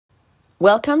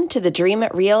Welcome to the Dream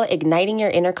It Real Igniting Your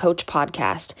Inner Coach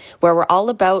podcast, where we're all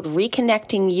about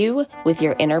reconnecting you with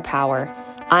your inner power.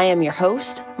 I am your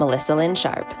host, Melissa Lynn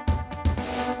Sharp.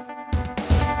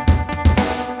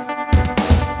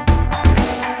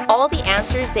 All the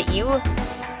answers that you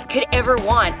could ever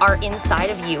want are inside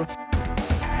of you.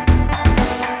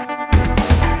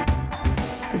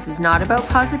 This is not about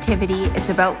positivity, it's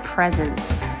about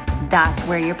presence. That's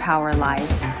where your power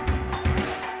lies.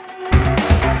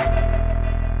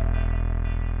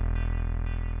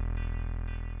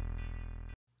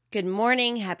 Good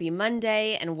morning, happy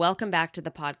Monday, and welcome back to the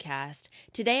podcast.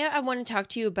 Today I want to talk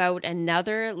to you about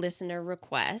another listener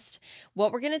request.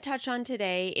 What we're going to touch on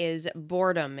today is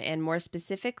boredom, and more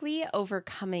specifically,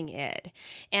 overcoming it.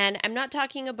 And I'm not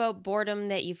talking about boredom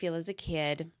that you feel as a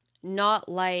kid, not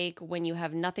like when you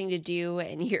have nothing to do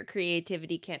and your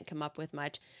creativity can't come up with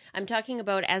much. I'm talking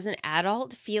about as an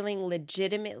adult feeling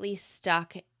legitimately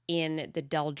stuck in the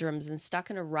doldrums and stuck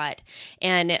in a rut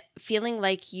and feeling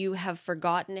like you have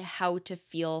forgotten how to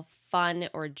feel fun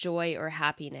or joy or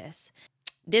happiness.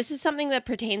 This is something that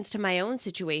pertains to my own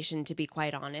situation, to be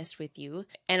quite honest with you,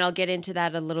 and I'll get into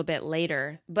that a little bit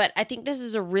later. But I think this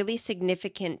is a really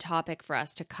significant topic for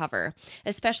us to cover,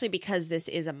 especially because this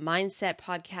is a mindset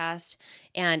podcast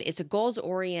and it's a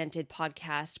goals-oriented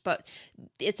podcast, but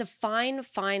it's a fine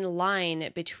line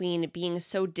between being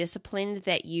so disciplined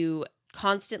that you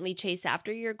constantly chase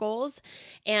after your goals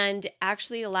and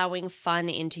actually allowing fun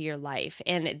into your life.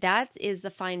 And that is the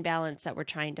fine balance that we're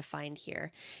trying to find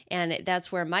here. And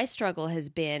that's where my struggle has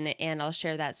been, and I'll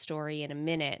share that story in a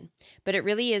minute. But it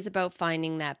really is about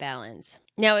finding that balance.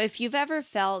 Now, if you've ever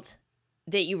felt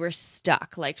that you were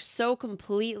stuck, like so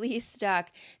completely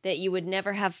stuck that you would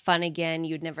never have fun again,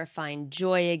 you'd never find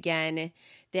joy again,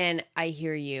 then I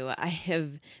hear you. I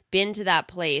have been to that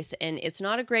place and it's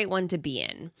not a great one to be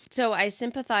in. So I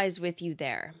sympathize with you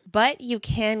there, but you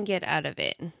can get out of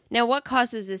it. Now, what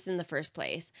causes this in the first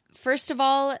place? First of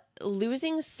all,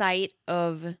 losing sight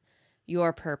of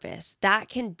your purpose. That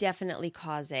can definitely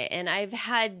cause it. And I've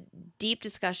had deep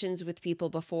discussions with people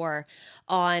before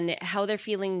on how they're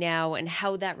feeling now and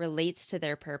how that relates to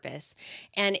their purpose.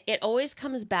 And it always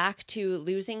comes back to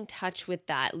losing touch with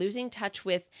that, losing touch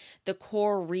with the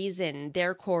core reason,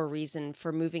 their core reason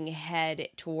for moving ahead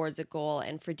towards a goal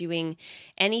and for doing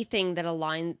anything that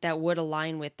would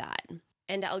align with that.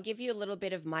 And I'll give you a little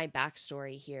bit of my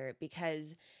backstory here,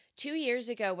 because 2 years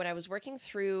ago, when I was working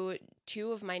through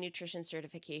 2 of my nutrition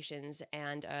certifications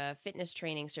and a fitness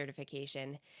training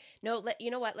certification,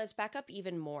 you know what? Let's back up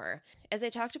even more. As I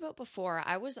talked about before,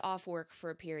 I was off work for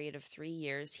a period of 3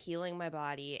 years, healing my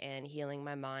body and healing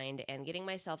my mind and getting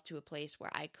myself to a place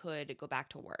where I could go back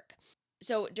to work.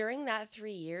 So during that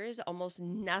 3 years, almost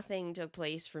nothing took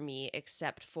place for me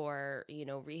except for,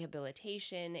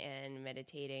 rehabilitation and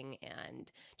meditating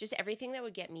and just everything that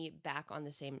would get me back on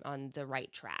the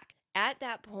right track. At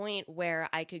that point where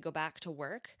I could go back to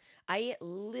work, I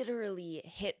literally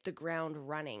hit the ground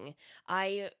running.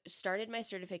 I started my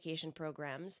certification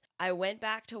programs. I went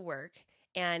back to work.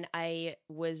 And I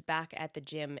was back at the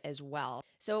gym as well.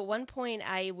 So at one point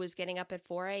I was getting up at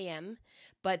 4 a.m.,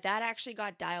 but that actually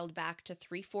got dialed back to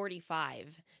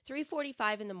 3:45.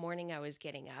 3:45 in the morning I was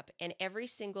getting up, and every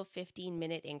single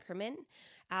 15-minute increment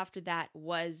after that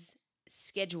was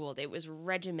scheduled. It was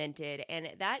regimented,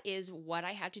 and that is what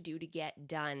I had to do to get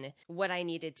done what I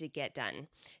needed to get done.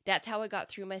 That's how I got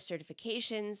through my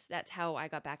certifications. That's how I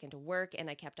got back into work, and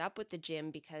I kept up with the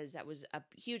gym because that was a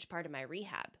huge part of my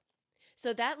rehab.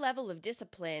 So that level of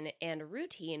discipline and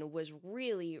routine was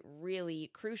really, really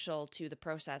crucial to the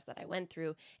process that I went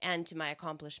through and to my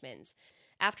accomplishments.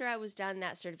 After I was done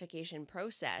that certification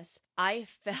process, I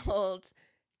felt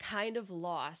kind of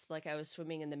lost, like I was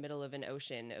swimming in the middle of an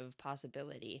ocean of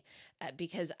possibility,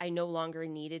 because I no longer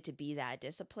needed to be that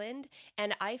disciplined.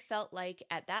 And I felt like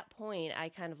at that point, I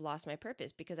kind of lost my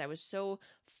purpose because I was so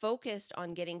focused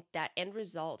on getting that end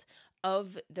result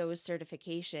of those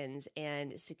certifications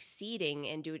and succeeding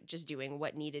and just doing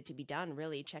what needed to be done,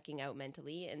 really checking out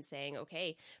mentally and saying,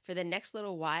 okay, for the next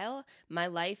little while, my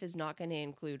life is not going to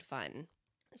include fun.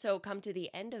 So come to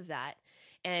the end of that,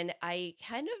 and I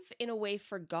kind of, in a way,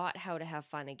 forgot how to have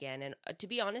fun again. And to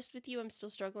be honest with you, I'm still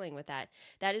struggling with that.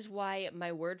 That is why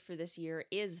my word for this year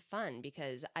is fun,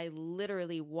 because I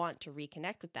literally want to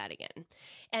reconnect with that again.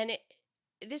 And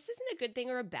this isn't a good thing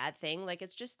or a bad thing. Like,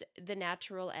 it's just the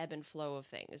natural ebb and flow of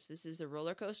things. This is the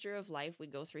roller coaster of life. We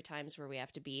go through times where we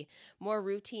have to be more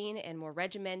routine and more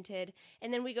regimented.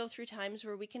 And then we go through times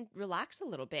where we can relax a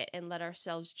little bit and let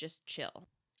ourselves just chill.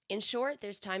 In short,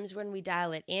 there's times when we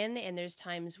dial it in and there's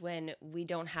times when we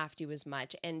don't have to as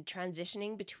much, and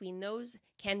transitioning between those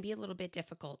can be a little bit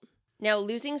difficult. Now,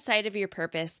 losing sight of your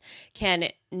purpose can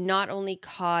not only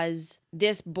cause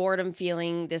this boredom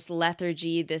feeling, this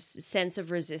lethargy, this sense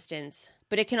of resistance,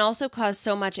 but it can also cause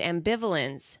so much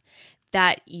ambivalence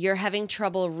that you're having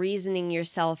trouble reasoning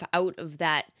yourself out of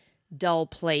that dull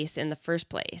place in the first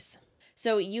place.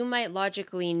 So you might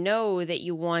logically know that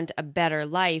you want a better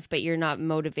life, but you're not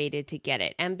motivated to get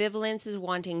it. Ambivalence is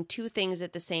wanting two things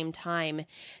at the same time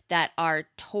that are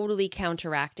totally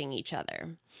counteracting each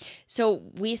other. So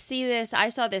we see this, I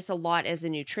saw this a lot as a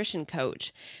nutrition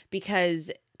coach, because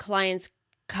clients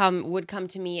would come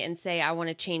to me and say, I want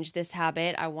to change this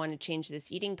habit, I want to change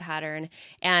this eating pattern,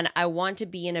 and I want to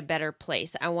be in a better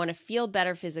place. I want to feel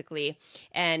better physically,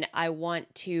 and I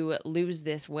want to lose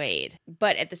this weight.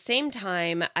 But at the same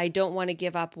time, I don't want to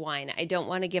give up wine. I don't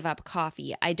want to give up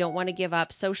coffee. I don't want to give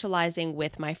up socializing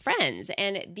with my friends.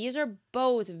 And these are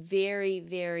both very,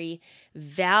 very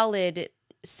valid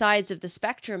sides of the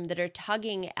spectrum that are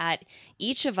tugging at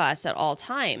each of us at all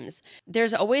times.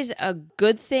 There's always a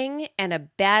good thing and a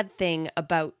bad thing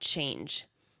about change.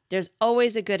 There's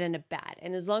always a good and a bad.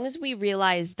 And as long as we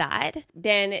realize that,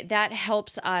 then that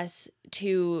helps us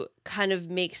to kind of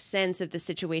make sense of the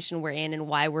situation we're in and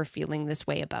why we're feeling this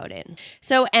way about it.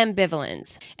 So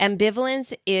ambivalence.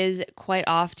 Ambivalence is quite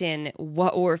often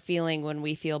what we're feeling when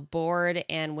we feel bored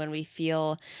and when we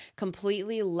feel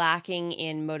completely lacking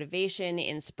in motivation,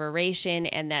 inspiration,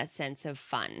 and that sense of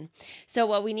fun. So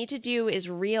what we need to do is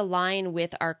realign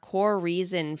with our core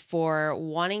reason for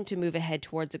wanting to move ahead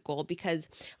towards a goal, because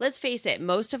let's face it,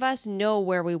 most of us know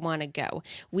where we want to go.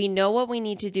 We know what we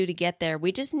need to do to get there.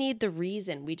 We just need the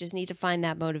reason. We just need to find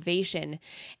that motivation.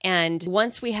 And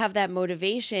once we have that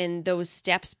motivation, those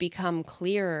steps become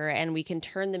clearer and we can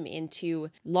turn them into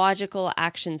logical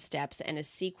action steps and a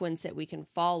sequence that we can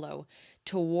follow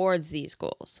towards these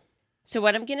goals. So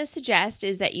what I'm going to suggest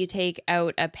is that you take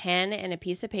out a pen and a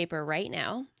piece of paper right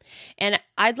now, and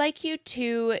I'd like you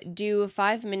to do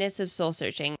 5 minutes of soul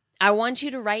searching. I want you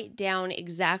to write down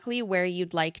exactly where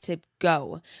you'd like to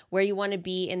go, where you want to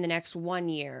be in the next 1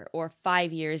 year or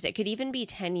 5 years. It could even be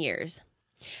 10 years.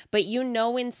 But you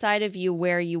know inside of you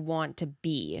where you want to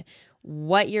be,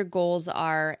 what your goals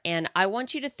are. And I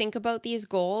want you to think about these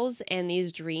goals and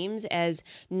these dreams as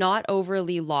not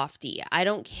overly lofty. I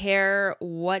don't care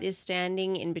what is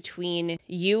standing in between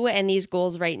you and these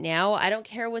goals right now. I don't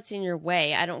care what's in your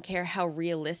way. I don't care how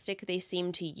realistic they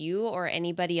seem to you or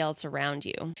anybody else around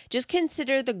you. Just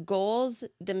consider the goals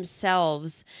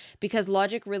themselves, because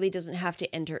logic really doesn't have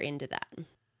to enter into that.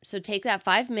 So take that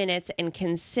 5 minutes and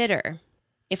consider,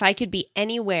 if I could be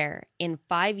anywhere in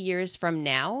 5 years from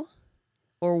now,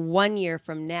 or 1 year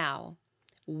from now,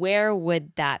 where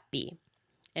would that be?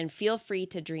 And feel free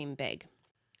to dream big.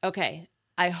 Okay,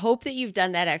 I hope that you've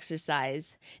done that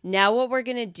exercise. Now what we're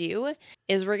going to do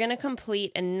is we're going to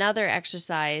complete another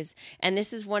exercise, and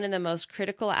this is one of the most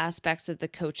critical aspects of the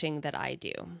coaching that I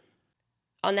do.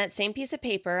 On that same piece of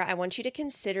paper, I want you to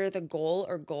consider the goal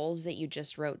or goals that you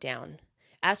just wrote down.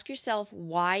 Ask yourself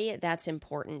why that's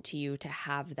important to you to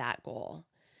have that goal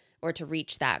or to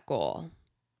reach that goal.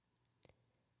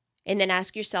 And then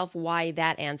ask yourself why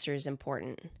that answer is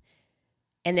important.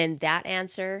 And then that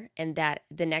answer and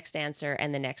the next answer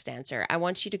and the next answer. I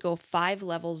want you to go 5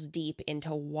 levels deep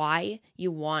into why you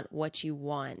want what you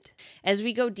want. As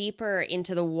we go deeper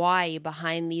into the why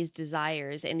behind these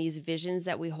desires and these visions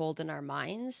that we hold in our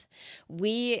minds,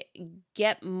 we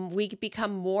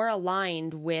become more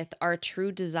aligned with our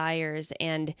true desires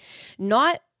and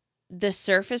not the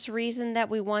surface reason that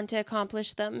we want to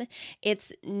accomplish them.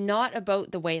 It's not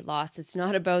about the weight loss. It's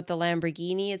not about the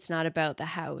Lamborghini. It's not about the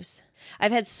house.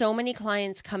 I've had so many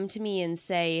clients come to me and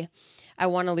say, I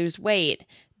want to lose weight.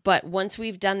 But once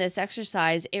we've done this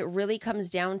exercise, it really comes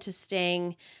down to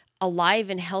staying alive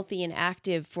and healthy and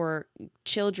active for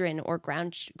children or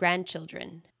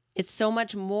grandchildren. It's so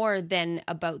much more than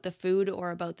about the food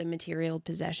or about the material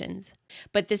possessions.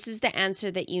 But this is the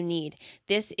answer that you need.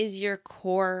 This is your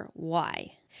core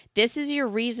why. This is your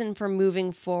reason for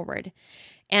moving forward.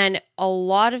 And a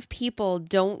lot of people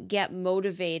don't get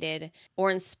motivated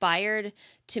or inspired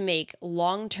to make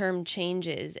long-term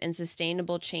changes and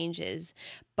sustainable changes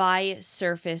by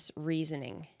surface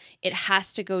reasoning. It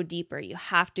has to go deeper. You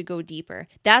have to go deeper.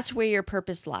 That's where your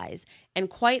purpose lies. And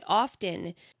quite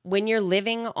often, when you're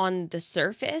living on the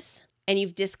surface, and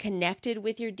you've disconnected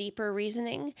with your deeper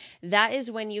reasoning, that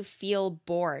is when you feel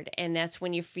bored. And that's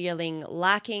when you're feeling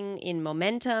lacking in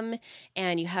momentum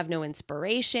and you have no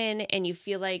inspiration and you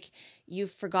feel like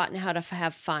you've forgotten how to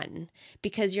have fun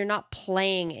because you're not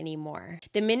playing anymore.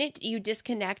 The minute you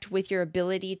disconnect with your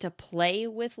ability to play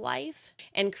with life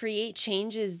and create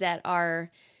changes that are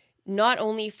not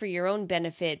only for your own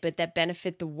benefit, but that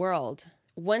benefit the world,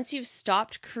 once you've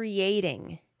stopped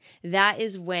creating, that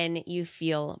is when you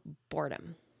feel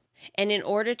boredom. And in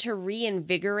order to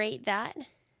reinvigorate that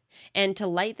and to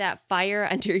light that fire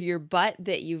under your butt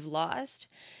that you've lost,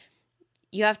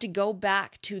 you have to go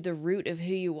back to the root of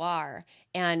who you are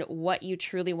and what you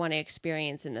truly want to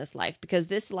experience in this life, because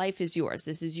this life is yours.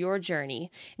 This is your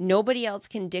journey. Nobody else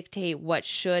can dictate what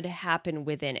should happen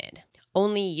within it.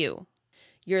 Only you.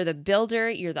 You're the builder.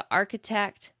 You're the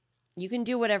architect. You can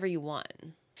do whatever you want.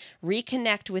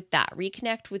 Reconnect with that.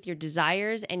 Reconnect with your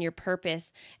desires and your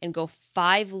purpose and go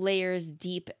 5 layers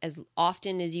deep as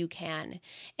often as you can.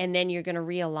 And then you're going to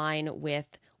realign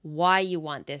with why you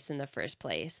want this in the first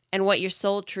place and what your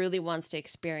soul truly wants to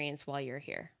experience while you're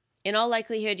here. In all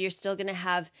likelihood, you're still going to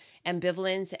have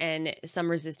ambivalence and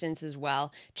some resistance as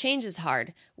well. Change is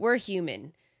hard. We're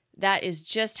human. That is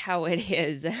just how it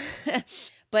is.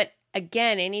 But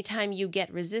again, anytime you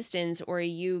get resistance or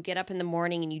you get up in the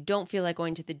morning and you don't feel like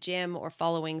going to the gym or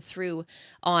following through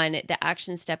on the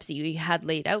action steps that you had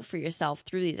laid out for yourself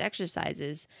through these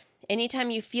exercises, anytime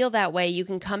you feel that way, you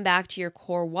can come back to your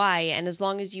core why. And as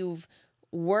long as you've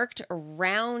worked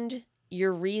around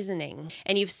your reasoning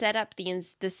and you've set up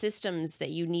the systems that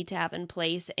you need to have in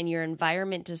place and your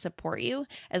environment to support you,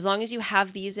 as long as you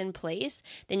have these in place,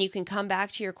 then you can come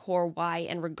back to your core why.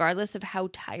 And regardless of how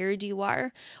tired you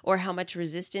are or how much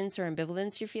resistance or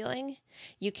ambivalence you're feeling,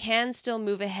 you can still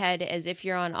move ahead as if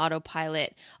you're on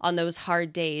autopilot on those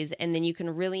hard days. And then you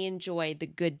can really enjoy the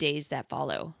good days that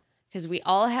follow. Because we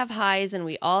all have highs and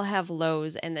we all have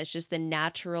lows, and that's just the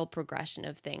natural progression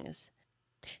of things.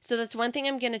 So that's one thing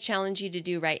I'm going to challenge you to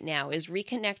do right now is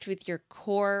reconnect with your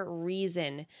core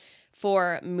reason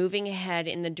for moving ahead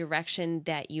in the direction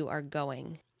that you are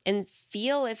going and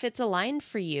feel if it's aligned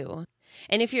for you.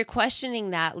 And if you're questioning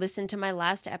that, listen to my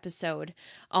last episode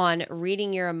on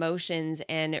reading your emotions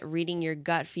and reading your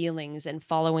gut feelings and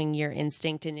following your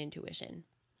instinct and intuition.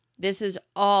 This is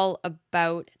all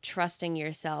about trusting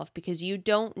yourself because you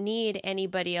don't need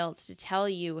anybody else to tell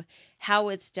you how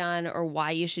it's done or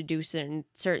why you should do certain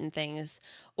things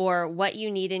or what you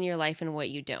need in your life and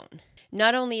what you don't.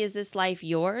 Not only is this life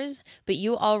yours, but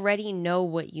you already know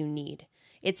what you need.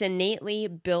 It's innately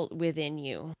built within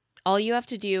you. All you have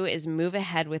to do is move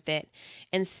ahead with it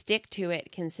and stick to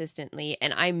it consistently.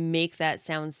 And I make that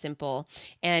sound simple.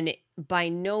 And by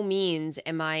no means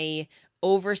am I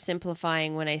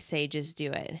oversimplifying when I say just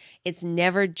do it. It's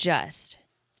never just.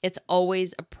 It's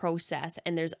always a process,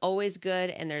 and there's always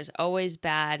good and there's always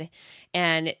bad,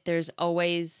 and there's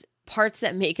always parts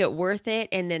that make it worth it,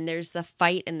 and then there's the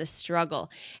fight and the struggle.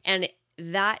 And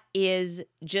that is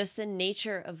just the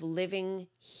nature of living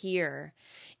here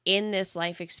in this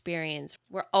life experience.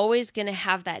 We're always going to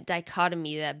have that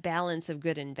dichotomy, that balance of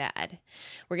good and bad.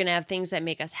 We're going to have things that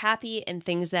make us happy and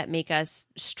things that make us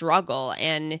struggle.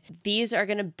 And these are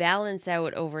going to balance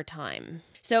out over time.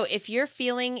 So if you're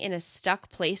feeling in a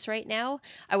stuck place right now,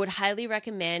 I would highly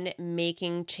recommend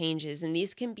making changes. And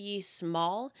these can be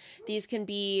small. These can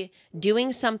be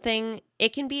doing something.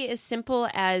 It can be as simple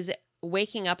as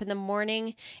waking up in the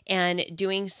morning and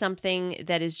doing something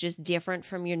that is just different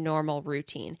from your normal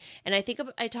routine. And I think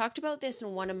I talked about this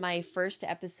in one of my first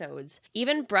episodes.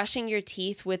 Even brushing your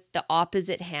teeth with the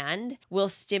opposite hand will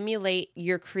stimulate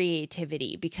your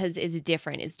creativity because it's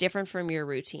different. It's different from your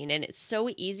routine. And it's so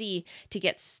easy to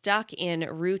get stuck in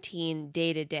routine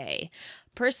day to day.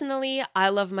 Personally, I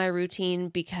love my routine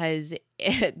because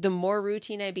the more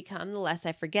routine I become, the less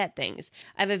I forget things.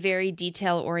 I have a very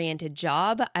detail-oriented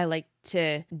job. I like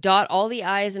to dot all the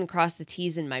I's and cross the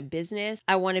T's in my business.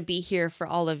 I want to be here for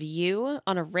all of you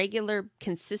on a regular,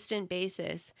 consistent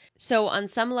basis. So on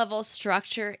some level,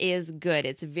 structure is good.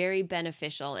 It's very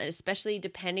beneficial, and especially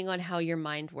depending on how your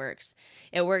mind works.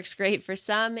 It works great for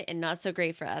some and not so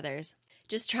great for others.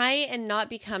 Just try and not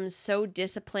become so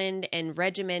disciplined and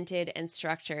regimented and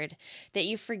structured that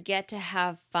you forget to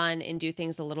have fun and do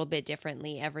things a little bit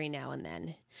differently every now and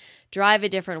then. Drive a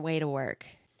different way to work.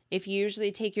 If you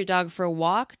usually take your dog for a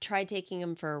walk, try taking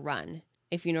him for a run.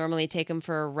 If you normally take him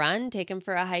for a run, take him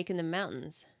for a hike in the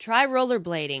mountains. Try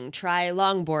rollerblading, try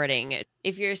longboarding.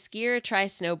 If you're a skier, try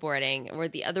snowboarding, or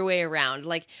the other way around.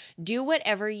 Do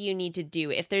whatever you need to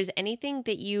do. If there's anything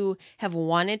that you have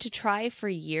wanted to try for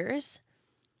years,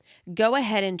 go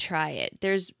ahead and try it.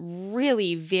 There's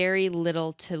really very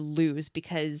little to lose,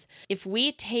 because if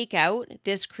we take out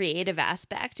this creative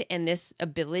aspect and this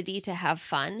ability to have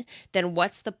fun, then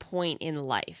what's the point in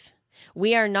life?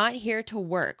 We are not here to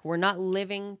work. We're not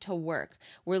living to work.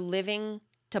 We're living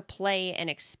to play and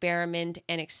experiment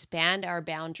and expand our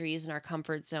boundaries and our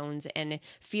comfort zones and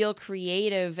feel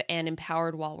creative and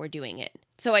empowered while we're doing it.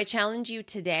 So I challenge you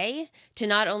today to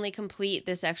not only complete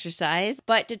this exercise,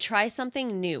 but to try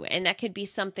something new. And that could be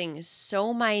something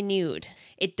so minute.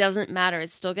 It doesn't matter.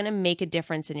 It's still going to make a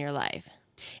difference in your life.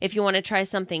 If you want to try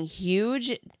something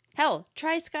huge, hell,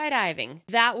 try skydiving.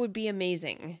 That would be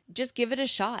amazing. Just give it a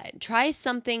shot. Try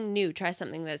something new. Try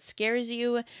something that scares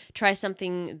you. Try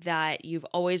something that you've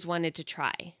always wanted to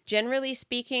try. Generally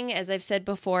speaking, as I've said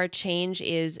before, change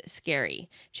is scary.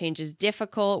 Change is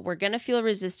difficult. We're going to feel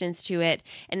resistance to it.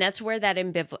 And that's where that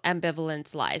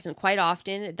ambivalence lies. And quite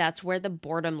often, that's where the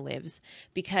boredom lives,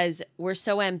 because we're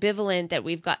so ambivalent that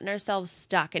we've gotten ourselves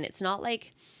stuck. And it's not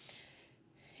like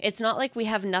we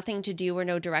have nothing to do or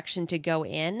no direction to go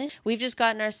in. We've just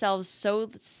gotten ourselves so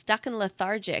stuck and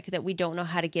lethargic that we don't know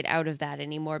how to get out of that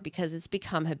anymore because it's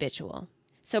become habitual.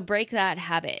 So break that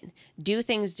habit. Do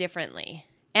things differently.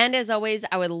 And as always,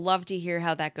 I would love to hear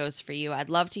how that goes for you. I'd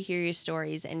love to hear your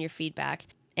stories and your feedback.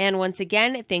 And once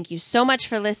again, thank you so much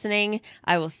for listening.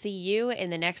 I will see you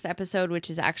in the next episode, which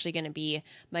is actually going to be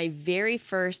my very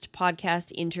first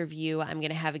podcast interview. I'm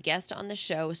going to have a guest on the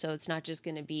show, so it's not just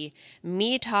going to be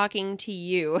me talking to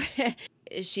you.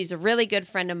 She's a really good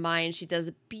friend of mine. She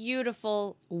does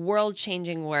beautiful,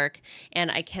 world-changing work,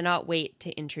 and I cannot wait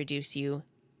to introduce you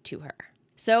to her.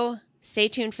 So stay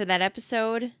tuned for that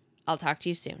episode. I'll talk to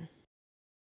you soon.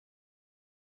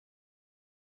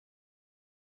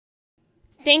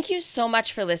 Thank you so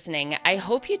much for listening. I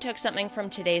hope you took something from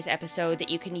today's episode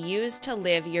that you can use to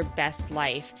live your best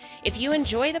life. If you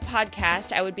enjoy the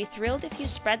podcast, I would be thrilled if you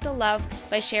spread the love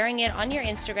by sharing it on your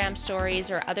Instagram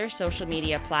stories or other social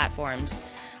media platforms.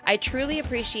 I truly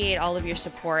appreciate all of your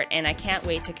support, and I can't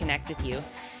wait to connect with you.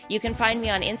 You can find me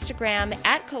on Instagram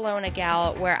at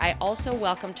KelownaGal, where I also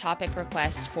welcome topic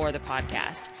requests for the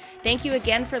podcast. Thank you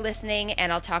again for listening,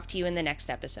 and I'll talk to you in the next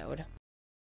episode.